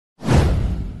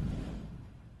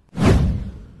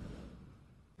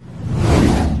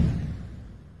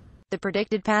The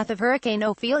predicted path of Hurricane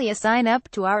Ophelia. Sign up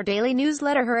to our daily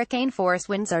newsletter. Hurricaneforce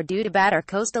winds are due to batter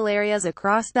coastal areas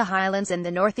across the highlands and the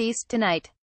northeast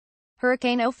tonight.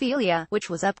 Hurricane Ophelia, which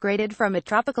was upgraded from a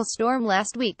tropical storm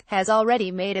last week, has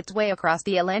already made its way across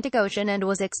the Atlantic Ocean and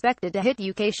was expected to hit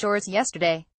UK shores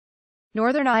yesterday.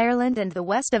 Northern Ireland and the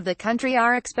west of the country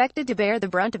are expected to bear the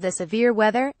brunt of the severe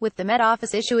weather, with the Met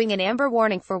Office issuing an amber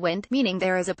warning for wind, meaning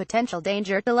there is a potential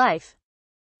danger to life.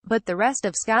 But the rest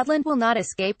of Scotland will not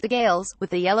escape the gales,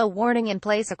 with the yellow warning in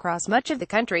place across much of the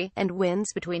country, and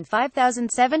winds between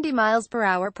 5,070 miles per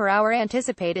hour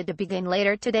anticipated to begin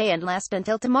later today and last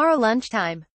until tomorrow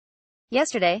lunchtime.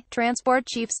 Yesterday, transport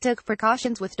chiefs took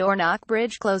precautions with Dornoch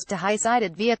Bridge closed to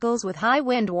high-sided vehicles, with high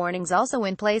wind warnings also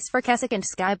in place for Keswick and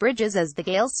Skye bridges as the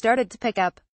gales started to pick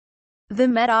up. The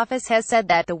Met Office has said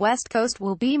that the west coast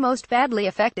will be most badly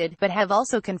affected, but have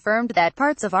also confirmed that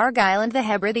parts of Argyll and the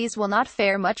Hebrides will not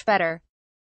fare much better.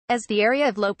 As the area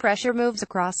of low pressure moves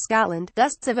across Scotland,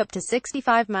 gusts of up to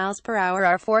 65 miles per hour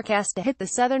are forecast to hit the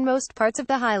southernmost parts of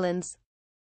the Highlands.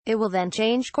 It will then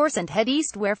change course and head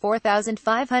east, where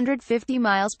 4,550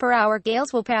 miles per hour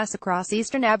gales will pass across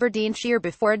eastern Aberdeenshire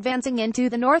before advancing into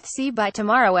the North Sea by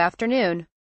tomorrow afternoon.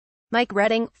 Mike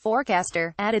Redding,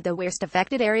 forecaster, added the worst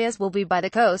affected areas will be by the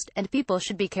coast, and people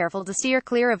should be careful to steer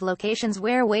clear of locations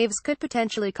where waves could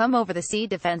potentially come over the sea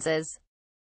defenses.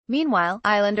 Meanwhile,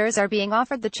 islanders are being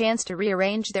offered the chance to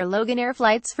rearrange their Loganair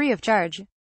flights free of charge.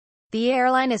 The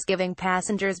airline is giving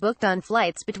passengers booked on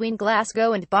flights between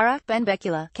Glasgow and Barra,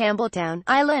 Benbecula, Campbelltown,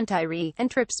 Islay and Tiree, and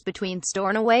trips between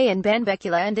Stornoway and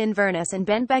Benbecula and Inverness and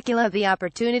Benbecula the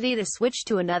opportunity to switch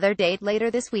to another date later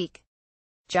this week.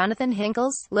 Jonathan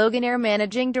Hinkles, Loganair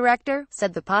managing director,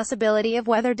 said the possibility of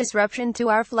weather disruption to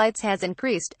our flights has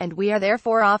increased, and we are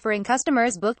therefore offering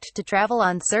customers booked to travel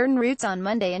on certain routes on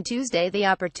Monday and Tuesday the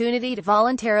opportunity to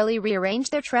voluntarily rearrange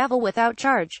their travel without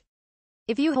charge.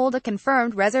 If you hold a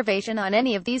confirmed reservation on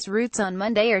any of these routes on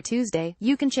Monday or Tuesday,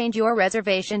 you can change your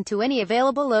reservation to any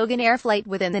available Loganair flight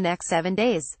within the next 7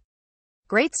 days.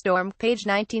 Great Storm, page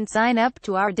 19. Sign up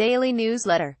to our daily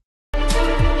newsletter.